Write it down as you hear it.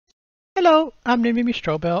Hello, I'm Mimi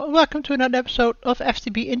Strobel and welcome to another episode of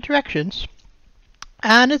FTB Interactions.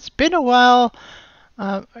 And it's been a while.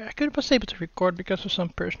 I couldn't was able to record because of some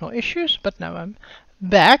personal issues, but now I'm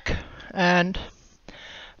back and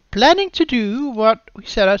planning to do what we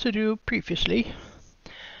set out to do previously.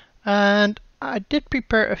 And I did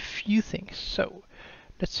prepare a few things. So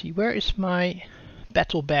let's see, where is my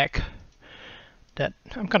battle bag? That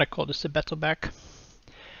I'm gonna call this the battle bag.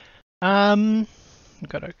 I'm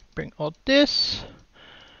gonna bring all this.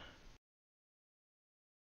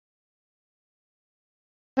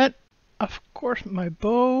 And of course my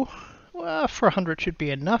bow, well, 400 should be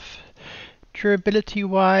enough durability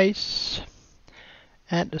wise.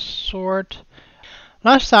 And the sword.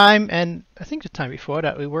 Last time, and I think the time before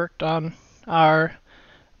that, we worked on our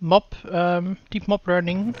deep mob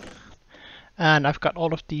learning. And I've got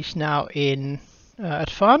all of these now in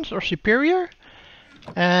advanced or superior.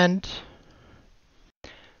 And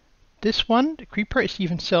this one, the creeper, is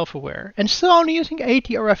even self-aware. And still only using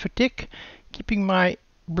 80 RF a tick, keeping my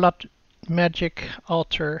blood magic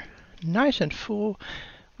altar nice and full.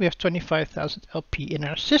 We have 25,000 LP in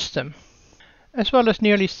our system, as well as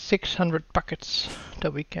nearly 600 buckets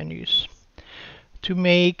that we can use to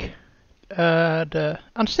make the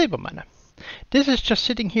unstable mana. This is just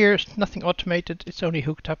sitting here, it's nothing automated, it's only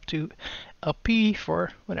hooked up to LP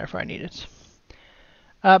for whenever I need it.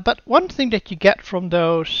 But one thing that you get from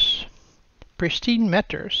those pristine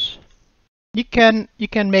matters, you can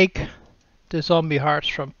make the zombie hearts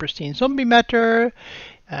from pristine zombie matter,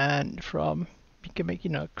 and from you can make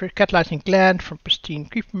catalyzing gland from pristine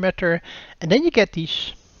creeper matter, and then you get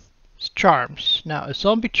these charms. Now a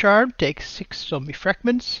zombie charm takes 6 zombie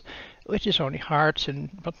fragments, which is only hearts,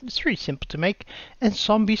 but it's really simple to make, and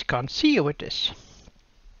zombies can't see you with this.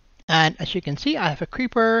 And as you can see, I have a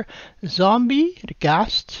creeper, zombie, the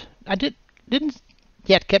ghast. I didn't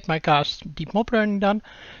yet get my ghast deep mob learning done,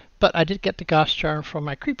 but I did get the ghast charm from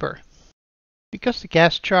my creeper. Because the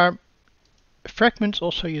ghast charm fragments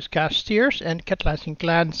also use ghast tears, and catalyzing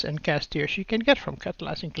glands and ghast tears you can get from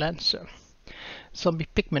catalyzing glands. So zombie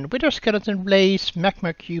pigment, wither skeleton blaze,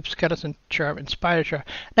 magma cube, skeleton charm, and spider charm.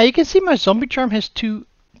 Now you can see my zombie charm has 2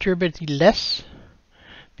 durability less,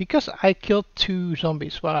 because I killed 2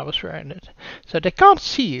 zombies while I was wearing it. So they can't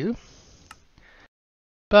see you,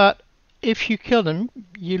 but if you kill them,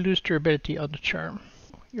 you lose durability on the charm.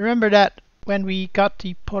 You remember that when we got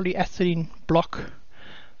the polyethylene block,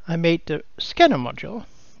 I made the scanner module,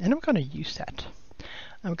 and I'm going to use that.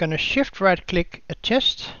 I'm going to shift right click a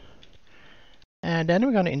chest, and then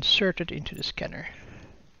we're going to insert it into the scanner.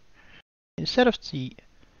 Instead of the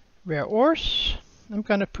rare ores, I'm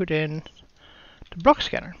going to put in the block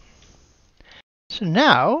scanner. So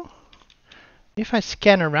now, if I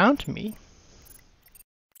scan around me,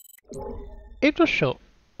 it will show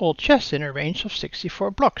all chests in a range of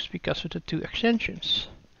 64 blocks because of the 2 extensions.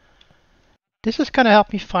 This is going to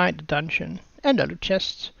help me find the dungeon and the loot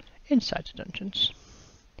chests inside the dungeons.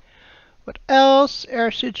 What else?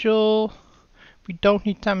 Air sigil. We don't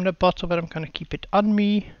need time in the bottle, but I'm going to keep it on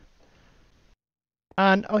me.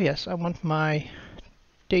 And oh yes, I want my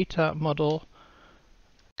data model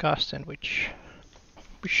ghast sandwich.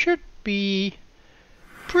 We should be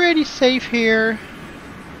pretty safe here,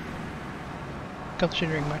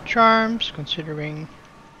 considering my charms, considering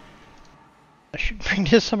I should bring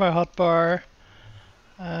this on my hotbar.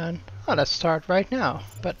 And oh, let's start right now,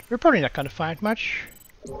 but we're probably not going to find much.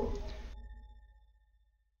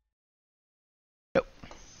 Nope.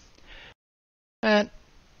 And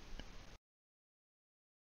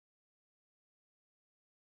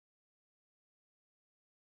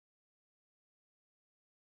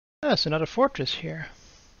there's another fortress here.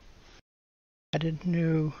 I didn't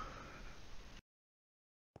know.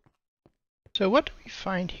 So what do we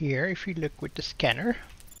find here if we look with the scanner?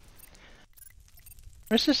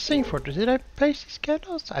 Where's the same fortress? Did I place these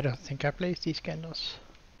candles? I don't think I placed these candles.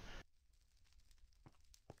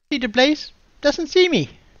 See, the blaze doesn't see me.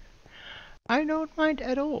 I don't mind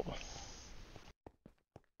at all.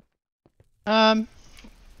 But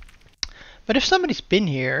if somebody's been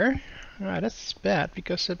here, that's bad,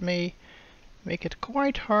 because it may make it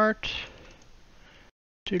quite hard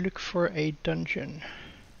to look for a dungeon.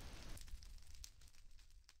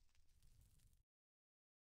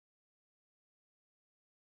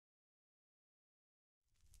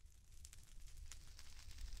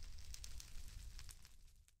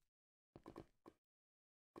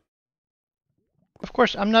 Of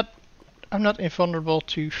course, I'm not invulnerable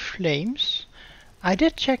to flames. I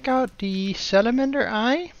did check out the salamander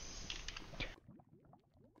eye,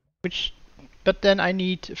 but then I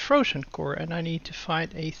need frozen core, and I need to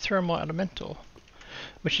find a thermal elemental.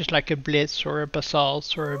 which is like a blitz or a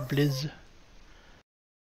basalt or a blizz.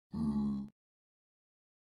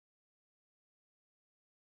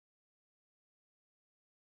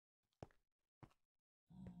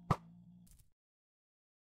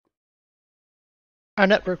 Our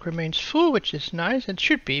network remains full, which is nice. It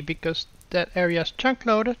should be, because that area is chunk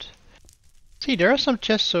loaded. See, there are some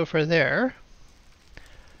chests over there.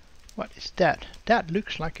 What is that? That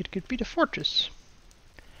looks like it could be the fortress.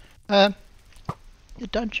 The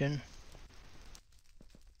dungeon.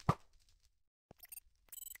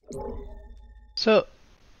 So,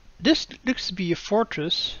 this looks to be a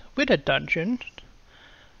fortress with a dungeon.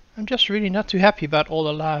 I'm just really not too happy about all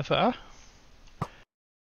the lava. Let's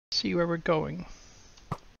see where we're going.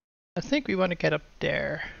 I think we want to get up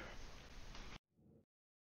there.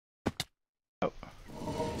 Oh.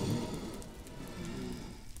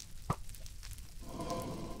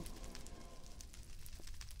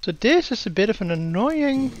 So this is a bit of an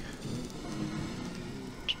annoying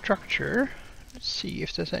structure. Let's see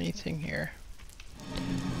if there's anything here.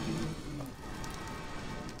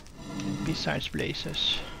 Besides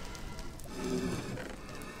blazes.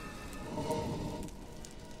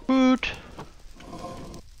 Food.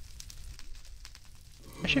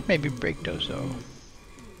 I should maybe break those though.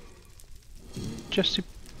 Just to,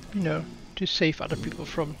 you know, to save other people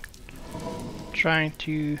from trying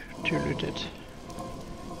to loot it.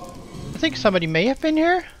 I think somebody may have been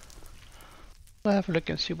here. I'll have a look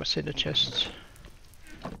and see what's in the chests.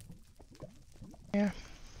 Yeah,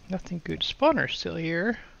 nothing good. Spawner's still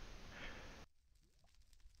here.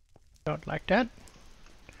 Don't like that.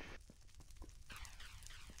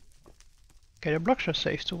 Okay, the blocks are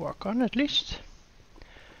safe to walk on at least.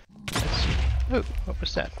 Let's see. Oh, what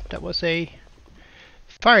was that? That was a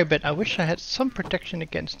fire bed. I wish I had some protection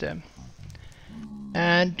against them.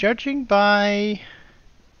 And judging by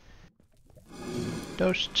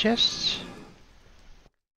those chests,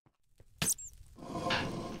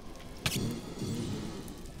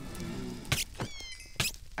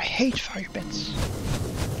 I hate fire beds.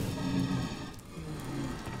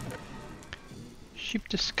 Sheep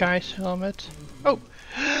disguise helmet. Oh,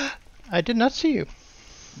 I did not see you.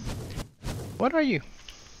 What are you?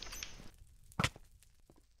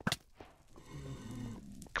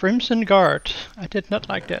 Crimson Guard. I did not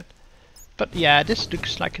like that. But yeah, this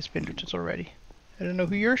looks like it's been looted already. I don't know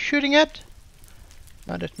who you're shooting at.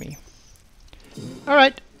 Not at me.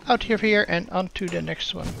 Alright, out of here and on to the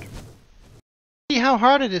next one. See how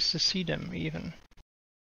hard it is to see them even.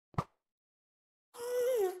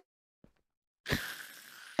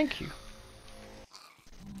 Thank you.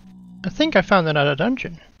 I think I found another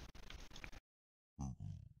dungeon.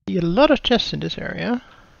 See a lot of chests in this area.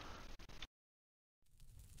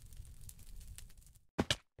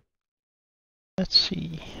 Let's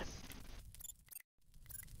see.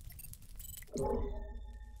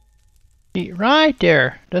 See, right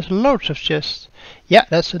there, there's loads of chests. Yeah,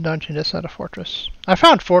 that's a dungeon, that's not a fortress. I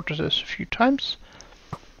found fortresses a few times,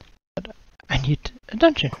 but I need a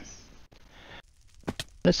dungeon.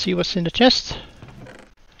 Let's see what's in the chest.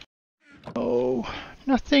 Oh,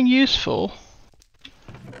 nothing useful.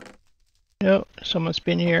 No, someone's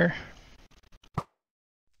been here.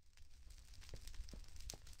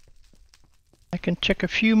 I can check a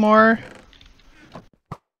few more.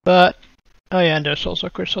 But, oh yeah, and there's also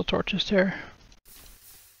crystal torches there.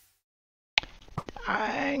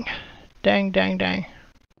 Dang. Dang, dang, dang.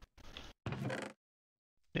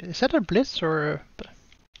 Is that a blitz or a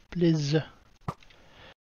blizz? It's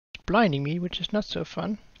blinding me, which is not so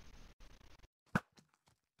fun.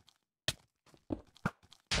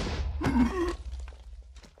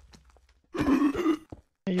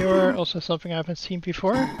 You're also something I haven't seen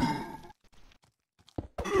before. I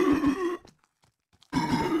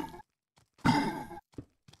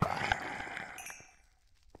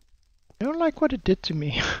don't like what it did to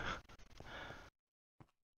me.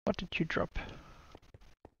 What did you drop?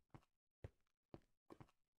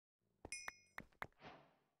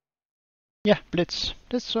 Yeah, Blitz.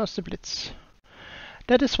 This was the Blitz.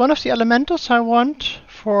 That is one of the elementals I want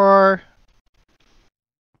for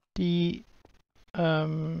the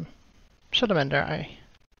salamander eye.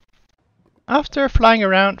 After flying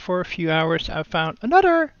around for a few hours, I found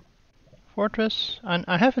another fortress, and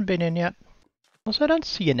I haven't been in yet. Also, I don't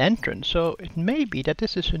see an entrance, so it may be that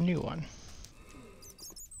this is a new one.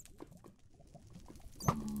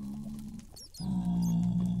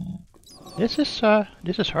 This is hard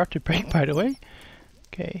to break, by the way.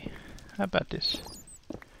 Okay, how about this?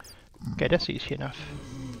 Okay, that's easy enough.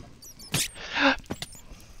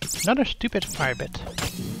 Another stupid fire bed.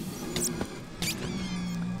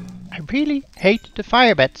 I really hate the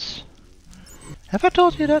fire beds. Have I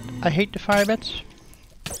told you that I hate the fire bats?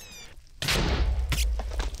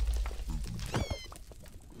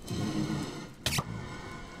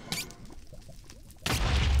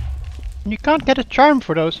 You can't get a charm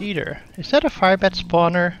for those either. Is that a fire bat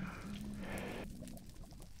spawner?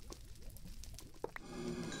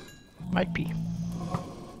 Might be.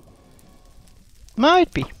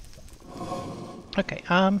 Might be. Okay,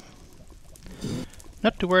 not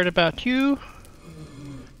too worried about you.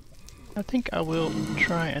 I think I will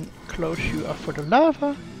try and close you off for the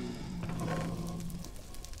lava.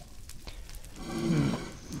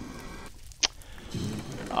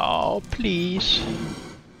 Oh, please.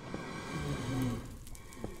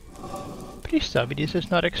 Please tell me this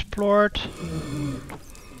is not explored.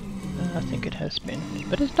 I think it has been,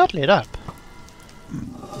 but it's not lit up.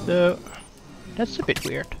 So, that's a bit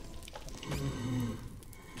weird.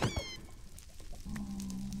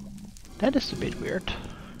 That is a bit weird.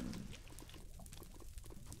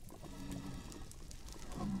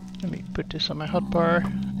 Let me put this on my hotbar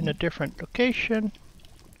in a different location.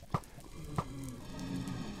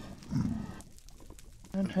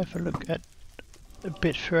 And have a look at a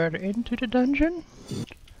bit further into the dungeon.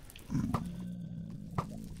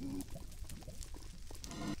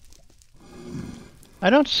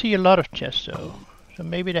 I don't see a lot of chests though, so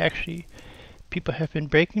maybe they actually people have been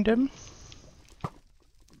breaking them.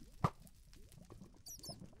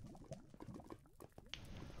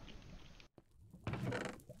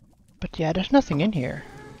 But yeah, there's nothing in here.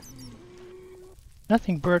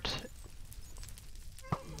 Nothing worth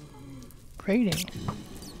raiding.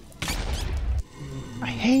 I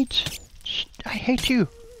hate you.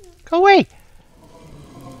 Go away.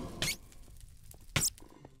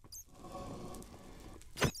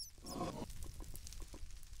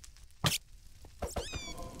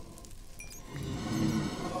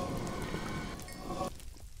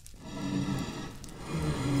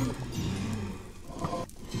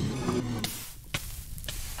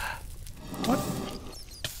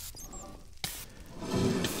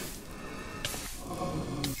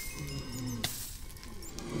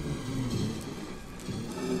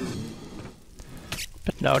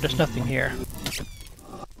 No, there's nothing here.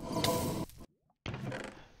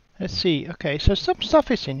 Let's see. Okay, so some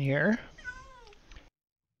stuff is in here.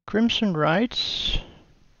 Crimson Rites.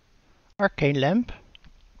 Arcane Lamp.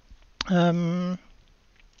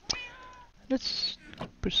 Let's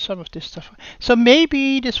put some of this stuff. So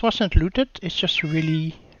maybe this wasn't looted. It's just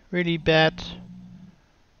really, really bad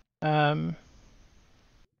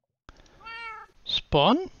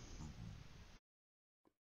spawn.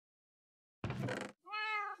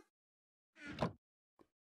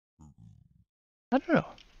 I don't know.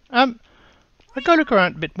 I'll go look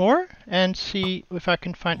around a bit more and see if I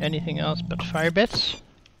can find anything else but fire bats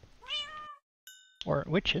or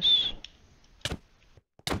witches,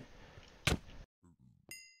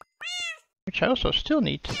 which I also still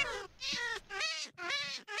need.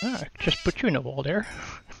 I just put you in a wall there.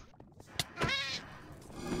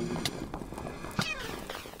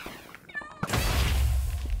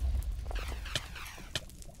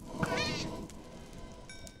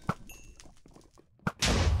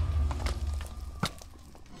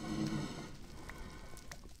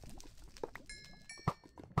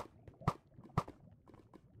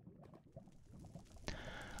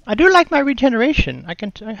 I do like my regeneration. I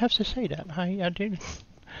have to say that. I do.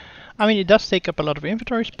 I mean, it does take up a lot of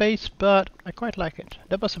inventory space, but I quite like it.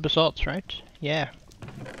 That was the basalt, right? Yeah.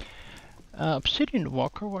 Obsidian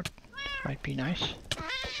walker. What? That might be nice.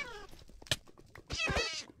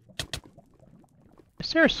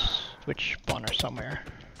 Is there a switch spawner somewhere?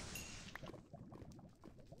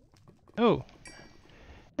 Oh.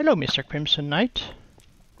 Hello, Mr. Crimson Knight.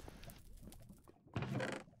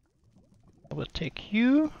 I will take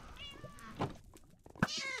you.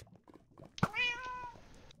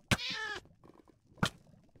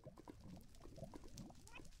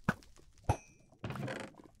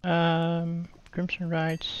 Crimson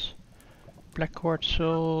Rites, Black Quartz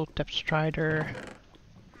Soul, Depth Strider.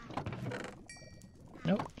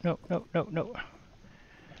 No, no, no, no, no.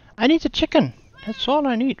 I need a chicken. That's all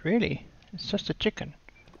I need, really. It's just a chicken.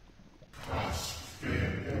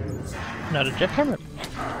 Another jackhammer.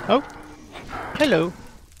 Oh. Hello.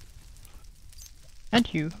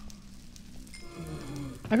 And you.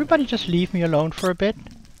 Everybody just leave me alone for a bit.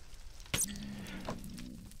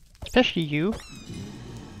 Especially you.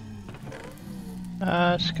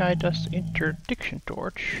 Sky Dust Interdiction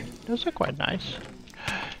Torch. Those are quite nice.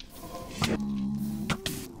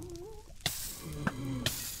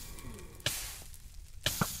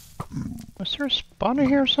 Was there a spawner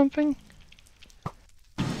here or something?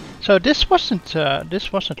 So this wasn't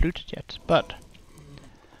looted yet, but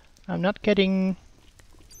I'm not getting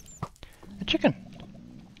a chicken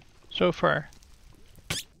so far.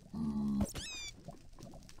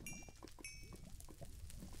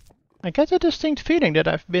 I get a distinct feeling that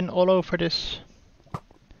I've been all over this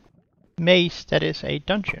maze that is a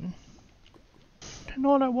dungeon. And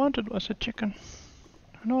all I wanted was a chicken.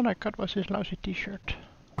 And all I got was this lousy t-shirt.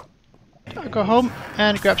 So I'll go home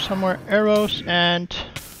and grab some more arrows and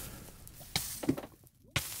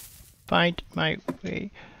find my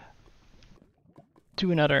way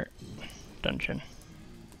to another dungeon.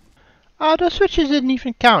 Ah, the switches didn't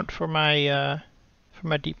even count for my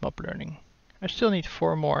deep mob learning. I still need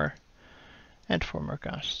 4 more and 4 more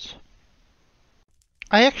casts.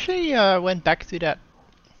 I actually went back to that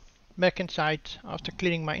back inside after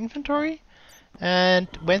cleaning my inventory and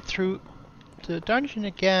went through the dungeon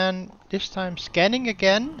again, this time scanning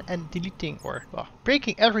again and deleting or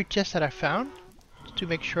breaking every chest that I found to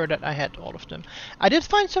make sure that I had all of them. I did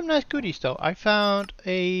find some nice goodies though. I found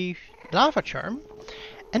a lava charm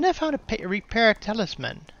and I found a repair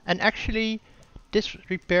talisman, and actually this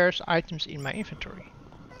repairs items in my inventory.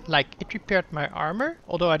 Like, it repaired my armor,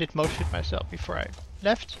 although I did most of it myself before I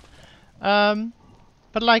left.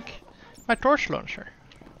 But like my torch launcher,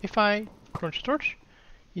 if I launch a torch,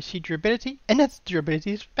 you see durability, and that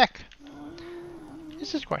durability is back.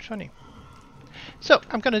 This is quite funny. So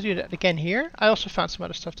I'm gonna do that again here. I also found some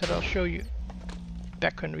other stuff that I'll show you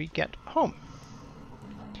back when we get home.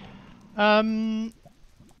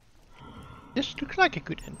 This looks like a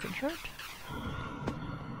good entrance, right?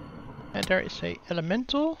 And there is a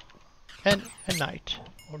elemental and a knight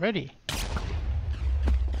already.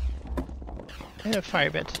 And a fire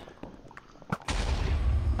bed.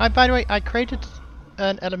 By the way, I created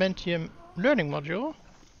an Elementium learning module.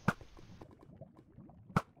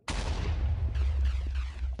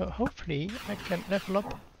 So hopefully I can level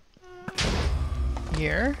up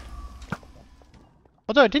here.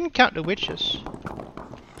 Although I didn't count the witches.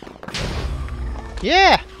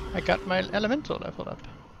 Yeah! I got my elemental leveled up.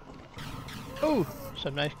 Oh,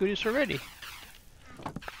 some nice goodies already.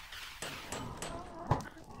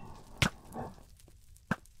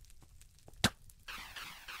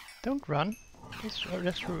 Don't run. That's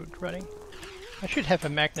rude, running. I should have a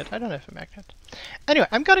magnet. I don't have a magnet. Anyway,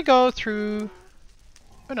 I'm gonna go through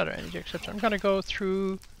another energy exception. I'm gonna go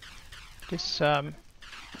through this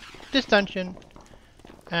this dungeon,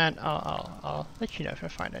 and I'll let you know if I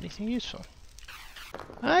find anything useful.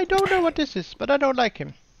 I don't know what this is, but I don't like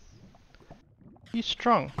him. He's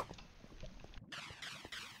strong.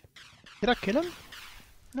 Did I kill him?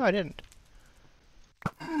 No, I didn't.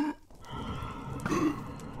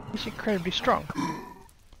 He's incredibly strong.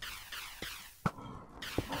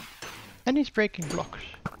 And he's breaking blocks.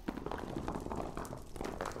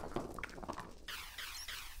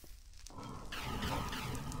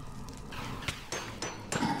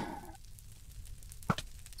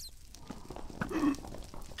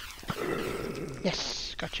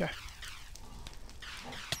 Yes, gotcha.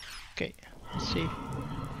 Okay, let's see.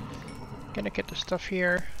 Gonna get the stuff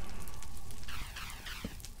here.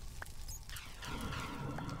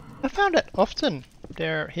 I found that often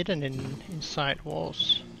they're hidden inside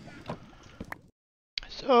walls.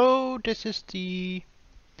 So this is the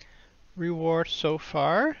reward so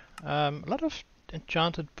far. A lot of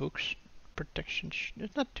enchanted books. Protection.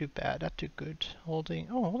 It's not too bad. Not too good. Holding.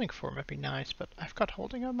 Oh, holding 4 might be nice, but I've got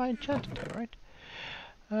holding on my enchanted though, right?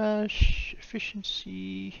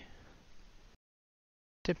 Efficiency.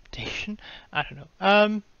 Temptation. I don't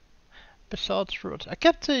know. Basalt rods. I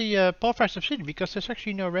kept the pulverized obsidian because there's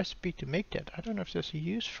actually no recipe to make that. I don't know if there's a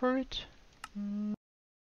use for it.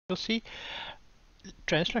 We'll see.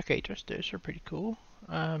 Translocators, those are pretty cool.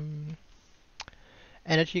 Energy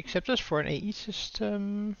acceptors for an AE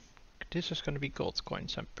system. This is going to be gold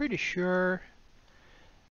coins, I'm pretty sure.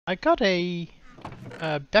 I got a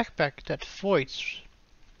backpack that voids,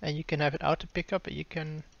 and you can have it auto pick up, and you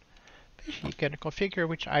can basically configure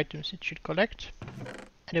which items it should collect.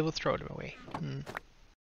 And it will throw them away.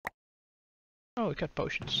 Oh, we got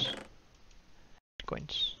potions.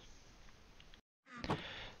 Coins.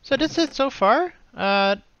 So that's it so far.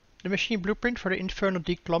 The machine blueprint for the infernal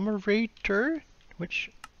deglomerator, which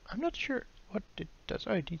I'm not sure what it does.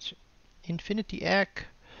 Oh, it needs infinity egg,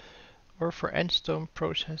 or for endstone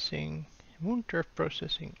processing, moon turf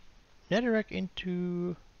processing, netherrack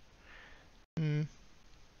into.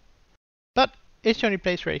 But it's the only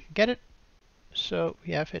place where you can get it. So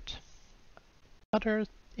we have it. Other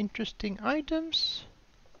interesting items?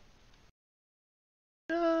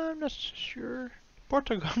 I'm not sure.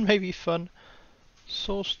 Portagon may be fun.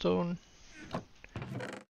 Soulstone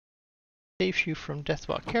saves you from death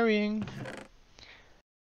while carrying.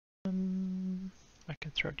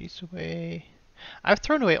 Can throw these away. I've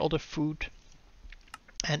thrown away all the food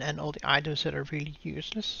and all the items that are really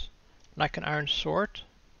useless, like an iron sword.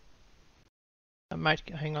 I might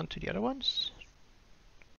hang on to the other ones.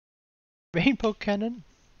 Rainbow cannon.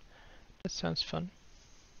 That sounds fun.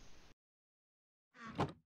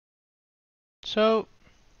 So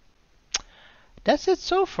that's it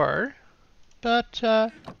so far, but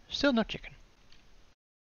still no chicken.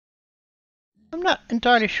 I'm not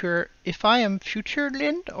entirely sure if I am future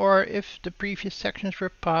Lind or if the previous sections were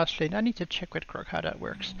past Lind. I need to check with Krog how that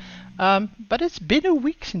works. But it's been a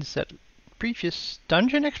week since that previous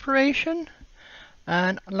dungeon exploration.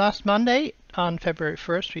 And last Monday, on February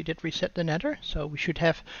 1st, we did reset the Nether, so we should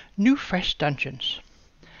have new fresh dungeons.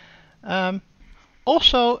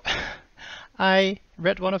 Also, I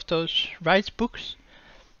read one of those rights books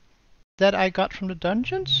that I got from the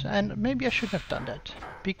dungeons, and maybe I should have done that.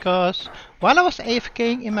 Because while I was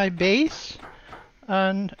AFKing in my base,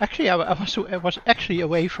 and actually I was actually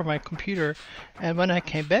away from my computer, and when I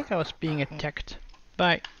came back I was being attacked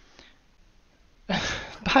by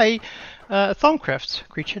by a Thaumcraft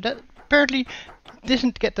creature that apparently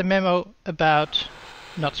didn't get the memo about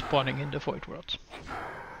not spawning in the Void World.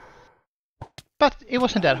 But it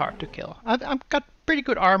wasn't that hard to kill. I've got pretty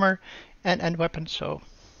good armor and weapons, so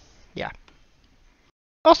yeah.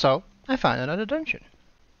 Also, I found another dungeon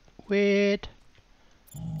with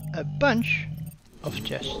a bunch of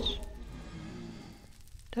chests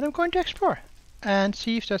that I'm going to explore and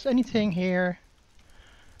see if there's anything here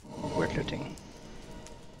worth looting.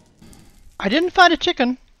 I didn't find a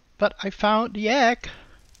chicken, but I found the egg.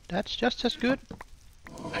 That's just as good.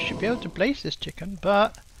 I should be able to place this chicken,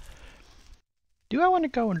 but do I want to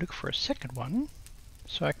go and look for a second one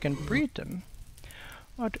so I can breed them?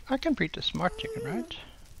 Or I can breed the smart chicken, right?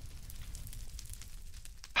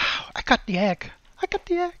 I got the egg. I got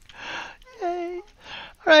the egg. Yay.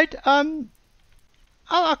 Alright,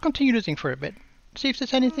 I'll continue looking for a bit. See if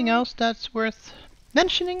there's anything else that's worth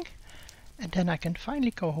mentioning. And then I can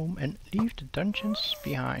finally go home and leave the dungeons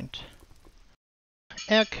behind.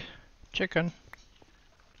 Egg, chicken.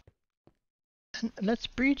 And let's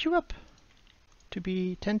breed you up to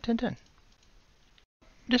be 10, 10, 10.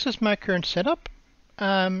 This is my current setup.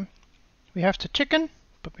 We have the chicken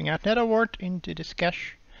popping out nether wart into this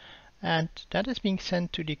cache. And that is being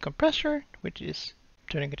sent to the compressor, which is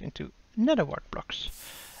turning it into nether wart blocks.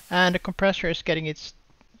 And the compressor is getting its...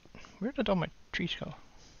 Where did all my trees go?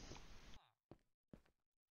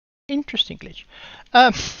 Interesting glitch.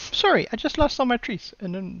 Sorry, I just lost all my trees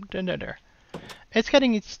and then they're there. It's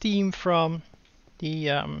getting its steam from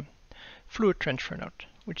the fluid transfer node,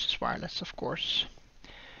 which is wireless, of course.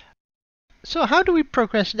 So how do we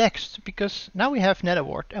progress next? Because now we have nether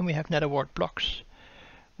wart and we have nether wart blocks,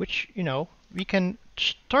 which, you know, we can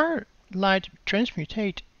starlight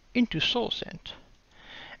transmutate into soul sand.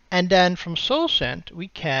 And then from soul sand we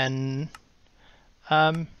can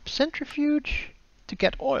centrifuge to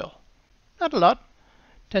get oil. Not a lot,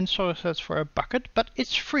 10 soil cells for a bucket, but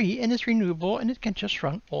it's free and it's renewable and it can just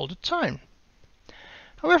run all the time.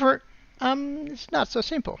 However, it's not so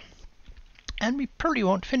simple. And we probably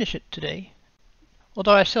won't finish it today.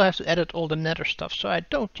 Although I still have to edit all the nether stuff, so I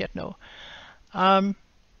don't yet know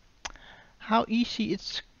how easy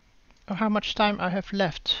it's, or how much time I have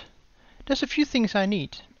left. There's a few things I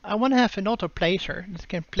need. I want to have an auto placer that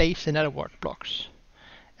can place the nether wart blocks.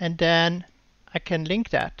 And then I can link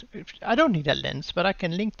that. I don't need a lens, but I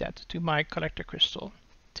can link that to my collector crystal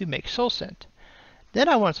to make soul sand. Then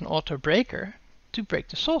I want an auto breaker to break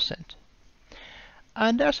the soul sand.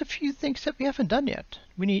 And there's a few things that we haven't done yet.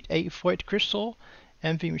 We need a void crystal.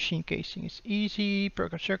 MV machine casing is easy.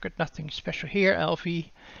 Broken circuit, nothing special here. LV.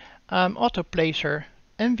 Auto placer.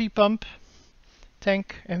 MV pump.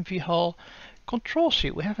 Tank. MV hull. Control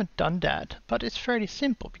seal. We haven't done that. But it's fairly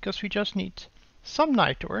simple because we just need some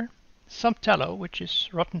night ore, some tallow, which is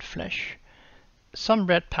rotten flesh, some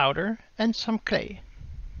red powder, and some clay.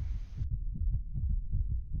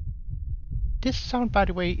 This sound, by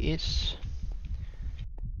the way, is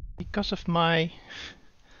because of my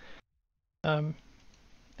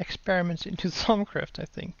experiments into Thaumcraft, I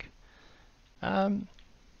think.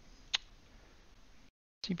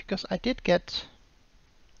 See, because I did get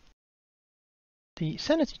the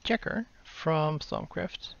sanity checker from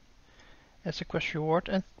Thaumcraft as a quest reward,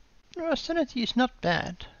 and sanity is not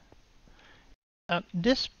bad.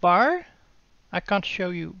 This bar, I can't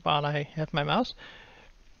show you while I have my mouse,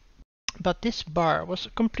 but this bar was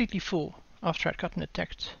completely full after I'd gotten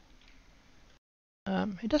attacked.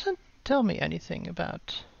 It doesn't tell me anything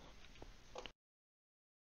about,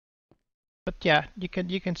 but yeah, you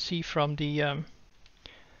can see from the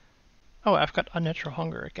Oh, I've got unnatural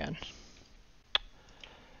hunger again.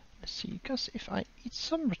 Let's see, because if I eat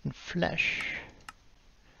some rotten flesh,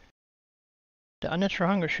 the unnatural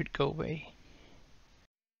hunger should go away.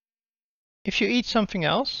 If you eat something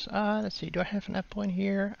else, let's see, do I have an apple in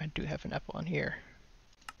here? I do have an apple in here.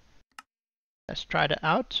 Let's try that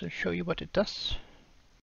out to show you what it does.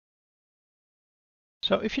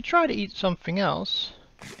 So if you try to eat something else,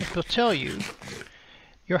 it will tell you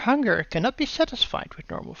your hunger cannot be satisfied with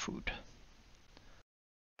normal food.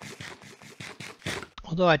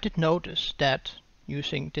 Although I did notice that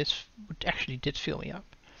using this actually did fill me up.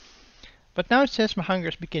 But now it says my hunger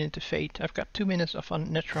is beginning to fade. I've got 2 minutes of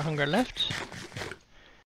unnatural hunger left.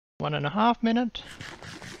 1.5 minutes.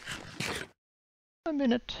 1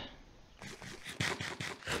 minute.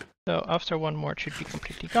 So after one more it should be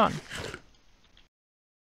completely gone.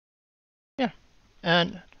 Yeah,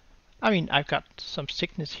 and I mean I've got some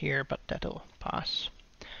sickness here, but that'll pass.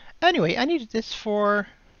 Anyway, I needed this for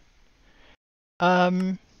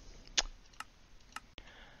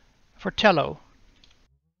tallow.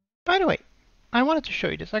 By the way, I wanted to show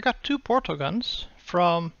you this. I got 2 portal guns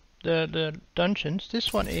from the dungeons.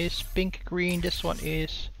 This one is pink green, this one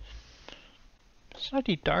is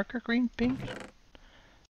slightly darker green pink.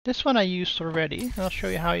 This one I used already, and I'll show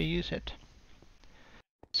you how you use it.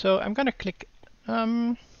 So I'm gonna click,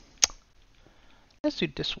 let's do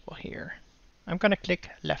this wall here. I'm gonna click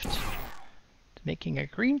left, making a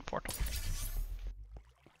green portal.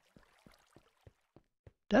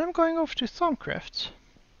 Then I'm going over to Thaumcraft.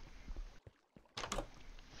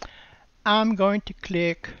 I'm going to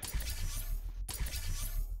click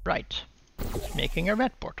right, making a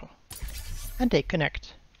red portal. And they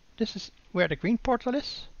connect. This is where the green portal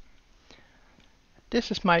is.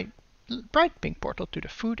 This is my bright pink portal to the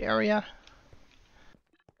food area.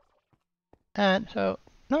 And so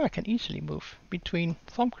now I can easily move between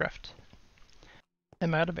Thaumcraft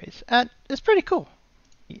and my other base. And it's pretty cool.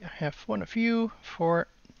 I have one of you for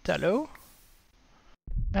tallow.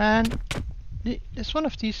 And it's one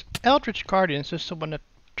of these Eldritch Guardians. This is the one that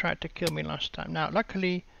tried to kill me last time. Now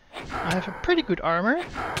luckily I have a pretty good armor.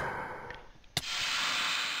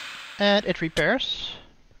 And it repairs.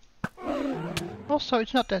 Also,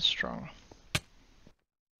 it's not that strong.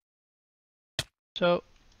 So,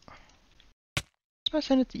 is my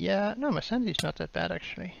sanity? Yeah, no, my sanity is not that bad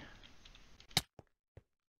actually.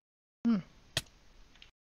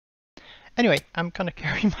 Anyway, I'm gonna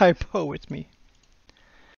carry my bow with me.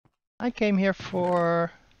 I came here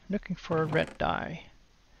for looking for a red dye.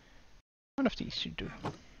 One of these should do.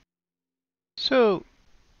 So,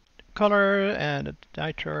 color and a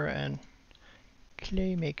diter and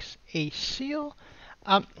clay makes a seal.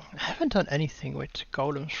 I haven't done anything with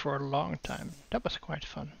golems for a long time. That was quite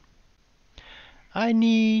fun. I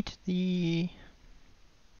need the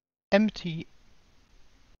empty.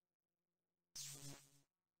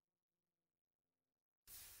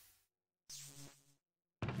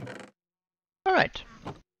 Alright.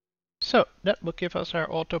 So that will give us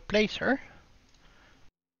our auto placer,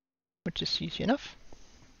 which is easy enough.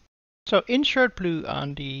 So insert blue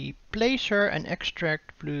on the placer and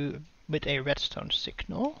extract blue with a redstone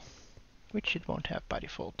signal, which it won't have by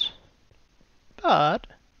default. But,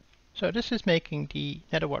 so this is making the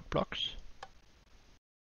nether wart blocks.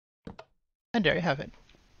 And there you have it.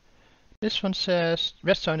 This one says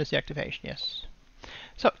redstone is the activation, yes.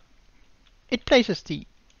 So it places the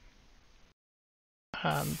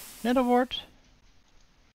nether wart.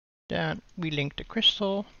 Then we link the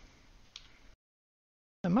crystal.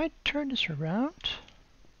 I might turn this around.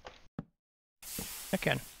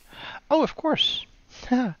 Again. Oh, of course.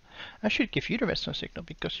 I should give you the redstone signal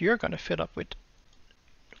because you're going to fill up with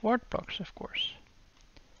wart blocks, of course.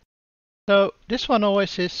 So this one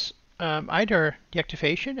always is either the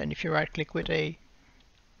activation, and if you right click with a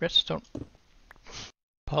redstone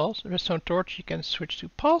pulse, redstone torch, you can switch to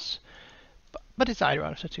pulse, but it's either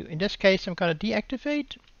one of the two. In this case, I'm going to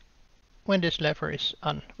deactivate when this lever is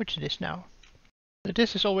on, which it is now. So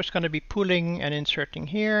this is always going to be pulling and inserting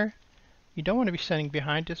here. You don't want to be standing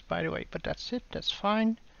behind this, by the way, but that's it, that's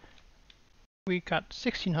fine. We got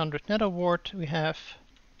 1600 nether wart. We have,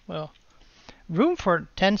 well, room for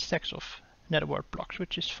 10 stacks of nether wart blocks,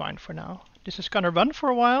 which is fine for now. This is going to run for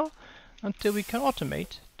a while until we can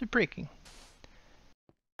automate the breaking.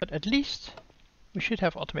 But at least we should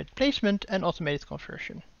have automated placement and automated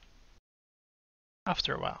conversion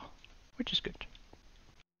after a while, which is good.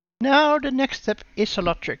 Now the next step is a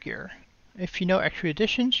lot trickier. If you know Actual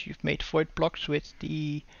Additions, you've made void blocks with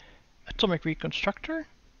the atomic reconstructor.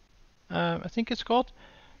 I think it's called.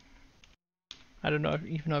 I don't know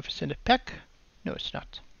even know if it's in the pack. No, it's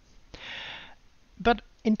not. But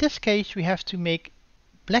In this case, we have to make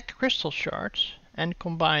black crystal shards and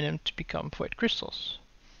combine them to become void crystals.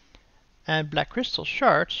 And black crystal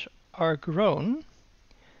shards are grown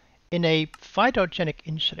in a phytogenic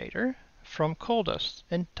insulator from coal dust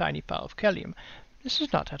and tiny pile of gallium. This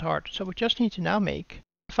is not that hard, so we just need to now make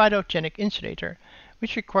a phytogenic insulator,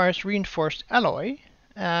 which requires reinforced alloy.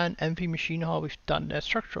 And MV Machine Hall, we've done that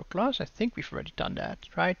structural class. I think we've already done that,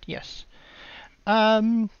 right? Yes.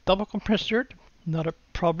 Double compressor, not a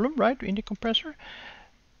problem, right? In the compressor.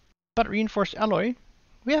 But reinforced alloy,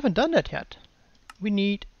 we haven't done that yet. We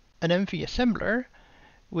need an MV assembler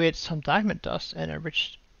with some diamond dust and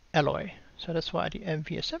enriched alloy. So that's why the MV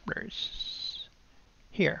assembler is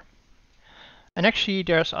here. And actually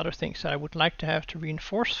there's other things that I would like to have to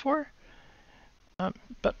reinforce for.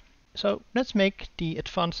 So let's make the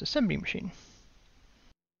advanced assembly machine.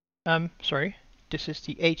 Sorry, this is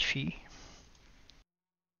the HV.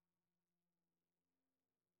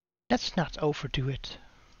 Let's not overdo it.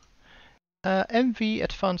 MV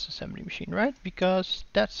advanced assembly machine, right? Because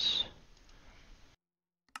that's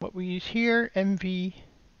what we use here, MV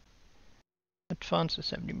advanced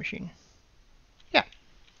assembly machine. Yeah.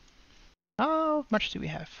 How much do we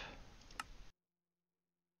have?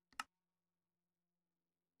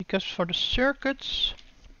 Because for the circuits,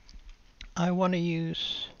 I want to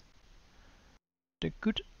use the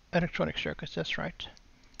good electronic circuits, that's right.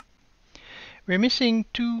 We're missing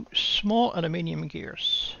 2 small aluminium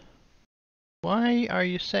gears. Why are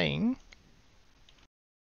you saying?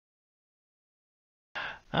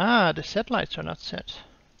 Ah, the set lights are not set.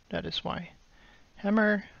 That is why.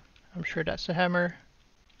 Hammer. I'm sure that's a hammer.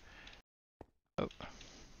 Oh.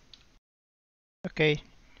 Okay,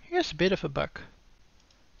 here's a bit of a bug.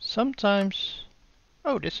 Sometimes...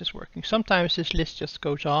 Oh, this is working. Sometimes this list just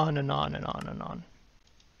goes on and on and on and on.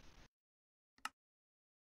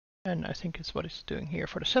 And I think it's what it's doing here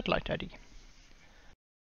for the satellite ID.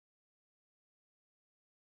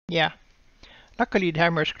 Yeah. Luckily the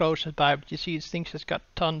hammer is close by, but you see it thinks it's got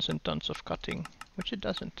tons and tons of cutting, which it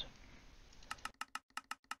doesn't.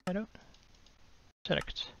 I don't.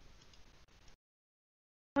 Select.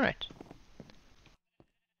 Alright.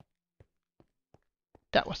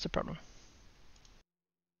 That was the problem.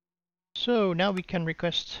 So now we can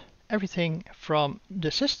request everything from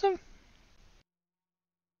the system.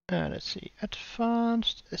 Let's see,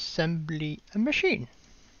 advanced assembly machine.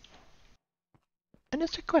 And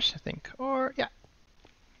it's a quest, I think, or yeah.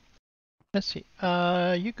 Let's see,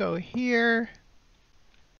 you go here,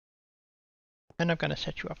 and I'm gonna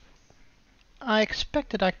set you up. I expect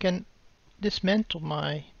that I can dismantle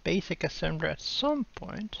my basic assembler at some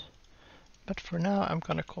point, but for now I'm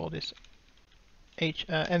gonna call this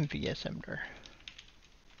MV assembler.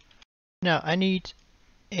 Now I need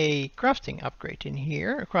a crafting upgrade in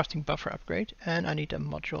here, a crafting buffer upgrade, and I need a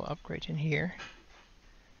module upgrade in here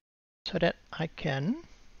so that I can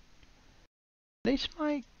place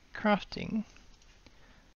my crafting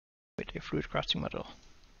with a fluid crafting module.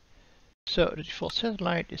 So the default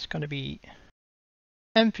satellite is going to be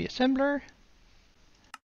MV assembler,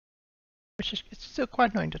 which is it's still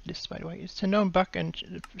quite annoying, that list, by the way. It's a known bug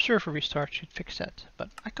and server restart should fix that, but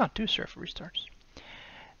I can't do server restarts.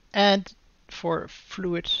 And for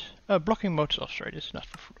fluid blocking modes off, sorry, this is not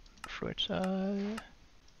for fluids,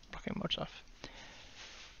 blocking modes off.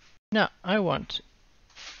 Now I want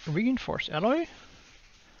reinforced alloy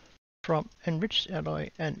from enriched alloy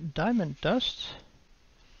and diamond dust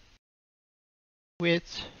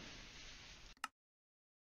with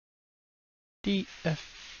the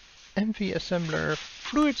MV assembler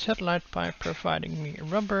fluid satellite pipe providing me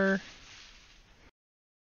rubber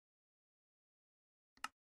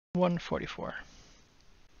 144.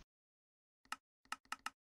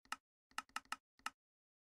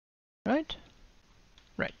 Right?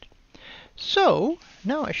 Right. So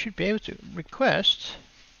now I should be able to request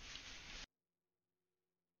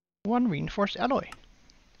 1 reinforced alloy.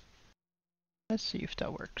 Let's see if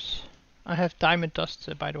that works. I have diamond dust,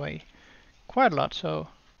 by the way, quite a lot, so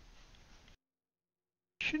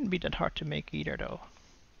shouldn't be that hard to make either, though.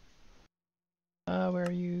 Where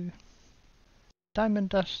are you? Diamond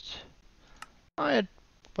dust. I had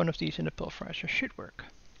one of these in the pulverizer, should work.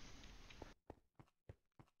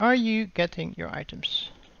 Are you getting your items?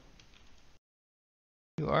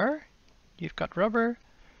 You are. You've got rubber.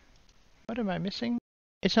 What am I missing?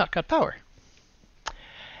 It's not got power.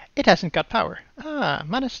 It hasn't got power. Ah,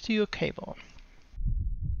 mana steel cable.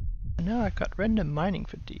 And now I've got random mining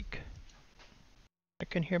fatigue. I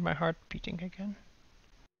can hear my heart beating again.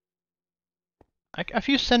 I've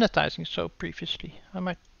used sanitizing soap previously. I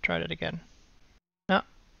might try that again. Now,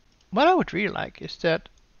 what I would really like is that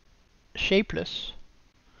shapeless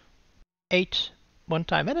 8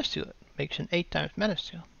 one-time mana steel. It makes an 8 times mana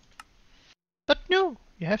steel. But no,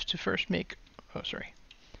 you have to first make... Oh, sorry.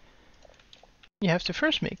 You have to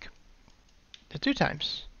first make the 2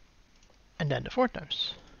 times. And then the 4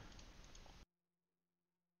 times.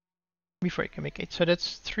 Before you can make 8. So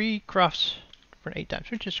that's 3 crafts for 8 times,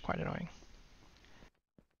 which is quite annoying.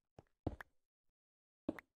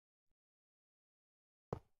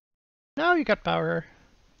 Now you got power.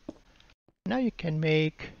 Now you can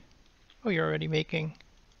make... Oh, you're already making.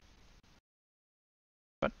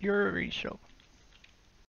 But you're really slow.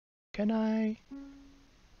 Can I...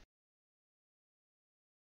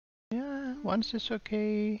 Yeah, once is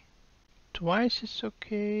okay. Twice is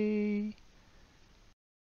okay.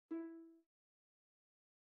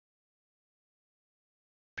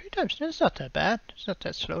 3 times, that's not that bad. It's not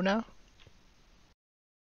that slow now.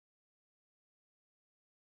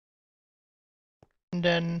 And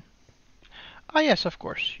then... Ah yes, of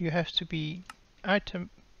course, you have to be item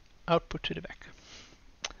output to the back.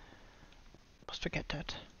 Must forget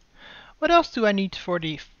that. What else do I need for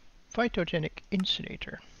the phytogenic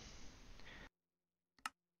insulator?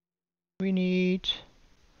 We need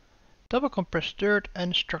double compressed dirt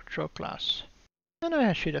and structural glass. And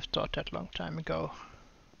I should have thought that a long time ago.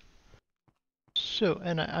 So,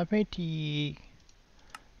 and I made the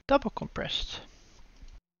double compressed.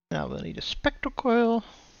 Now we'll need a spectral coil.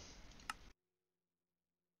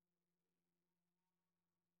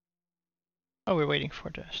 Oh, we're waiting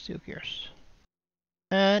for the steel gears.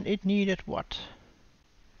 And it needed what?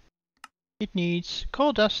 It needs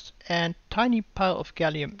coal dust and tiny pile of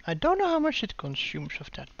gallium. I don't know how much it consumes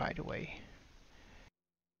of that, by the way.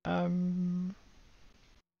 I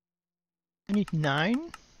need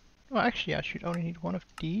 9. Well, actually, I should only need 1 of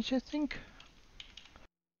these, I think.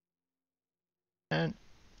 And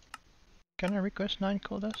can I request 9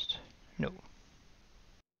 coal dust? No.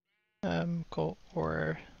 Coal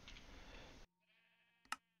or...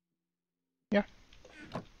 Yeah.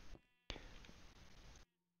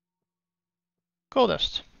 Coal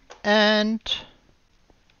dust. And...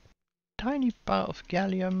 tiny pile of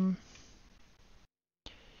gallium.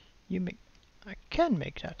 I can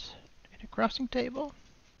make that in a crafting table.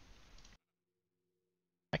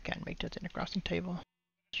 I can make that in a crafting table.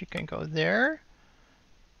 So you can go there,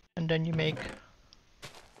 and then you make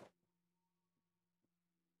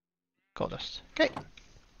coal dust. Okay.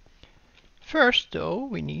 First, though,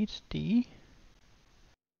 we need the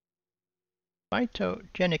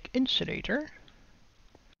phytogenic insulator.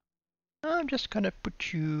 I'm just gonna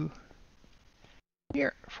put you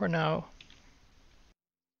here for now.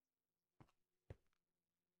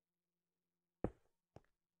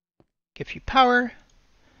 Give you power.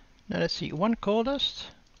 Now let's see, 1 coal dust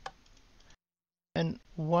and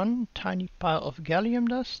 1 tiny pile of gallium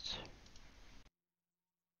dust.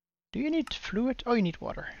 Do you need fluid? Oh, you need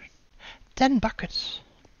water. 10 buckets.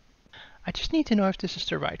 I just need to know if this is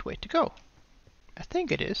the right way to go. I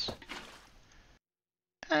think it is.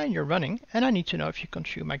 And you're running, and I need to know if you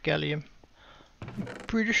consume my gallium. I'm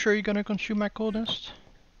pretty sure you're gonna consume my coal dust.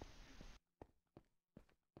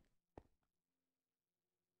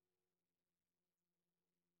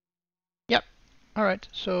 Yep. Alright,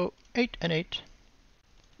 so 8 and 8.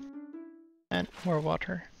 And more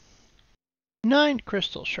water. 9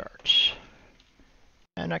 crystal shards.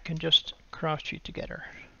 And I can just craft you together.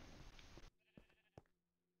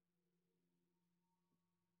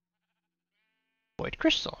 Void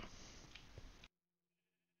crystal.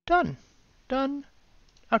 Done. Done.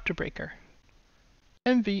 Outer breaker.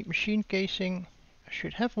 MV machine casing. I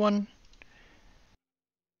should have one.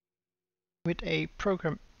 With a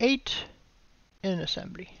program 8 in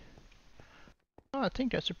assembly. Oh, I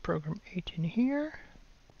think there's a program 8 in here.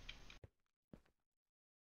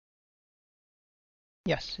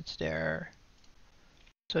 Yes, it's there.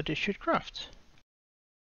 So this should craft.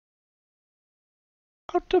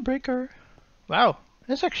 Outer breaker. Wow,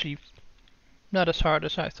 that's actually not as hard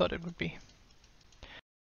as I thought it would be.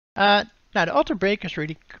 Now the auto break is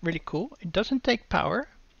really cool. It doesn't take power,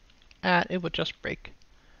 and it will just break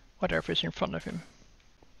whatever is in front of him.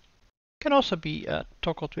 Can also be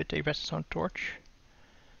toggled with a redstone torch,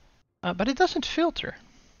 but it doesn't filter.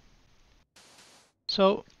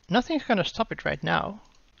 So nothing's gonna stop it right now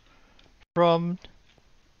from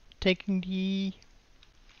taking the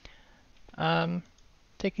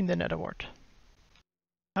nether wart.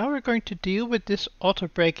 How we're going to deal with this auto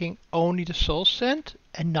breaking only the soul sand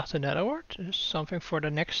and not the nether wart is something for the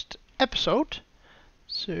next episode.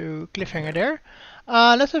 So cliffhanger there.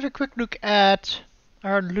 Let's have a quick look at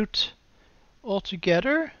our loot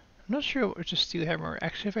altogether. I'm not sure if the steel hammer or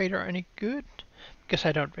excavator are any good because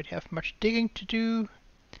I don't really have much digging to do.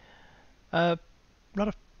 A lot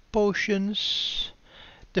of potions.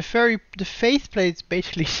 The faith plate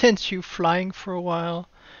basically sends you flying for a while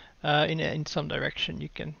in some direction. You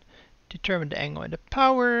can determine the angle and the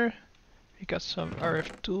power. We got some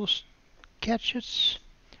RF tools, gadgets,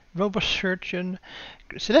 robot surgeon,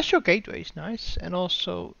 celestial gateway is nice, and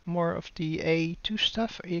also more of the A2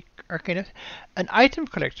 stuff, arcane, an item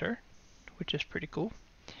collector, which is pretty cool.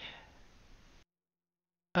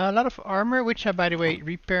 A lot of armor, which I by the way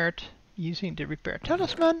repaired using the repair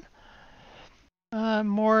talisman.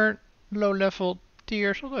 More low-level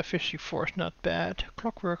tiers, although efficiency 4 is not bad.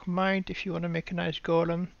 Clockwork mind if you want to make a nice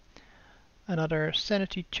golem. Another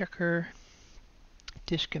sanity checker.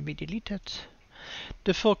 This can be deleted.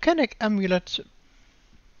 The volcanic amulet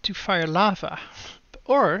to fire lava,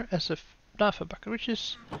 or as a lava bucket, which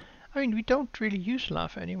is, I mean, we don't really use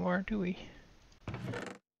lava anymore, do we?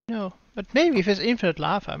 No, but maybe if it's infinite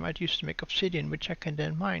lava, I might use to make obsidian, which I can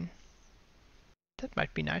then mine. That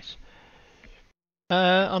might be nice.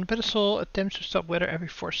 On the pedestal, attempts to stop weather every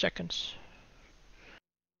 4 seconds.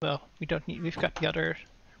 Well, we don't need, we've got the other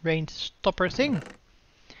rain stopper thing.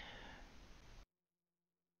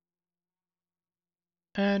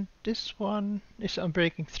 And this one is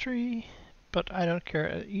Unbreaking 3, but I don't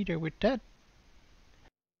care either with that.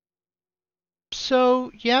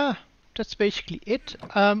 So yeah, that's basically it.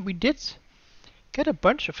 We did get a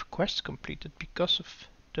bunch of quests completed because of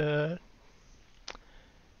the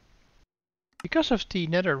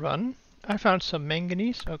Nether run. I found some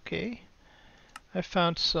manganese, okay. I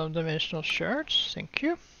found some dimensional shards, thank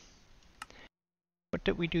you. What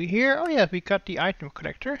did we do here? Oh yeah, we got the item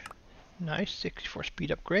collector. Nice, 64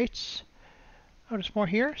 speed upgrades. Oh, there's more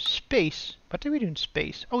here. Space. What did we do in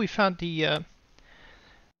space? Oh, we found the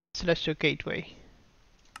celestial gateway,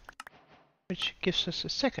 which gives us a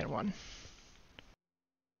second one.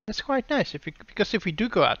 That's quite nice, because if we do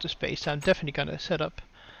go out to space, I'm definitely gonna set up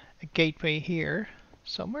a gateway here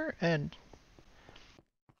somewhere and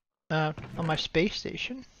on my space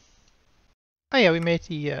station. Oh yeah, we made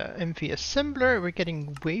the MV assembler. We're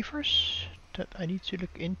getting wafers that I need to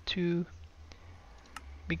look into.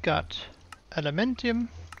 We got elementium.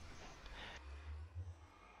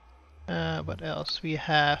 What else? We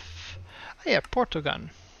have, oh yeah, portal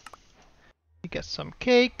gun. We get some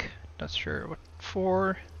cake. Not sure what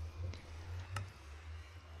for.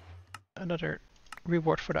 Another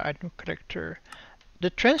reward for the item collector.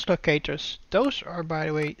 The translocators, those are by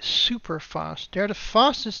the way super fast. They're the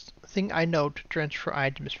fastest thing I know to transfer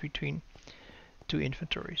items between two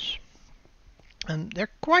inventories. And they're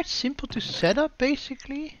quite simple to set up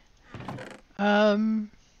basically. Oh,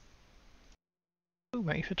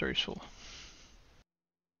 my inventory is full.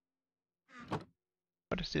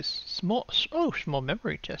 What is this? Small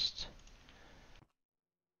memory chest.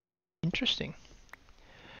 Interesting.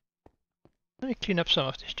 Let me clean up some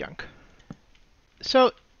of this junk.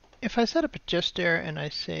 So if I set up a chest there and I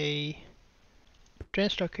say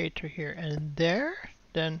translocator here and there,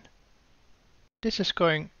 then this is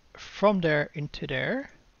going from there into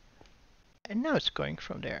there, and now it's going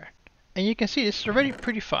from there. And you can see this is already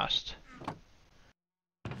pretty fast.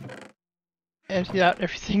 Empty out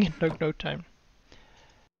everything in no time.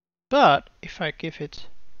 But if I give it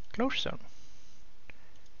glowstone,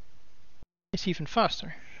 it's even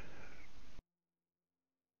faster.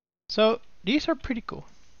 So these are pretty cool.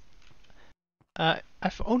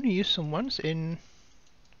 I've only used them once in...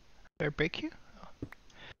 Did I break you? Oh.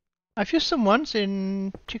 I've used them once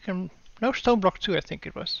in Stone Block 2 I think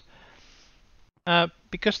it was.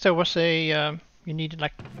 Because there was a... you needed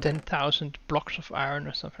like 10,000 blocks of iron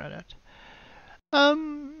or something like that.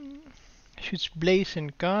 Shoots blaze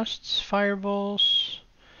and ghasts, fireballs,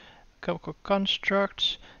 chemical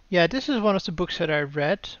constructs. Yeah, this is one of the books that I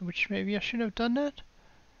read, which maybe I shouldn't have done that.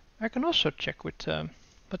 I can also check with,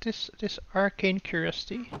 but this arcane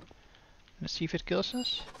curiosity. Let's see if it kills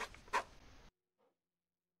us.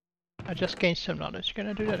 I just gained some knowledge. Can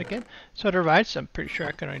I do that again? So the rights, I'm pretty sure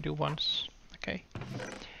I can only do once. Okay.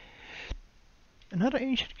 Another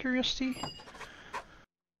ancient curiosity.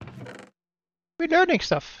 We're learning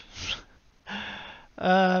stuff.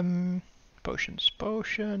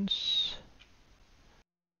 Potions.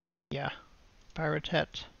 Yeah. Pirate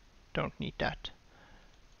hat. Don't need that.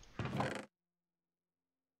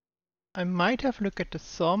 I might have a look at the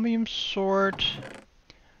thaumium sword.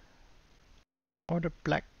 Or the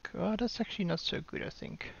black. Oh, that's actually not so good, I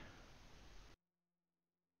think.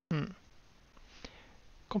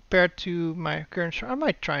 Compared to my current sword, I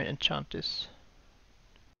might try and enchant this.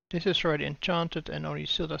 This is already enchanted and only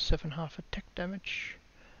still does 7.5 attack damage.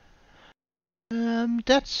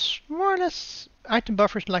 That's more or less item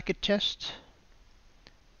buffers like a chest.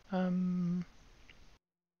 Yeah,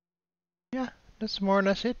 that's more or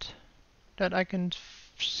less it that I can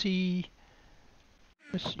see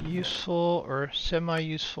as useful or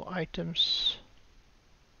semi-useful items.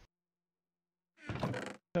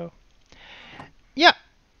 So yeah,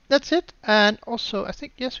 that's it. And also I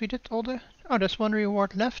think, yes, we did all the... Oh, there's one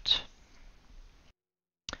reward left.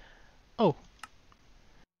 Oh,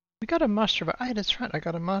 we got a master of... Ah, that's right, I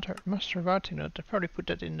got a master of art note. I probably put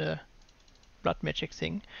that in the blood magic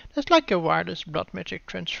thing. That's like a wireless blood magic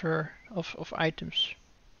transfer of items.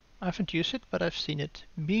 I haven't used it, but I've seen it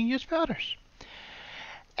being used by others.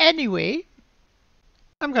 Anyway,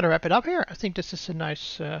 I'm gonna wrap it up here. I think this is a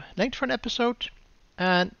nice length for an episode,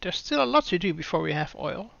 and there's still a lot to do before we have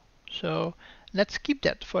oil. So let's keep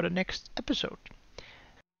that for the next episode.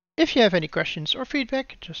 If you have any questions or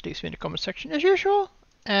feedback, just leave them in the comment section as usual.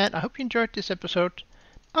 And I hope you enjoyed this episode.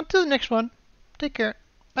 Until the next one, take care.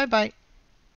 Bye bye.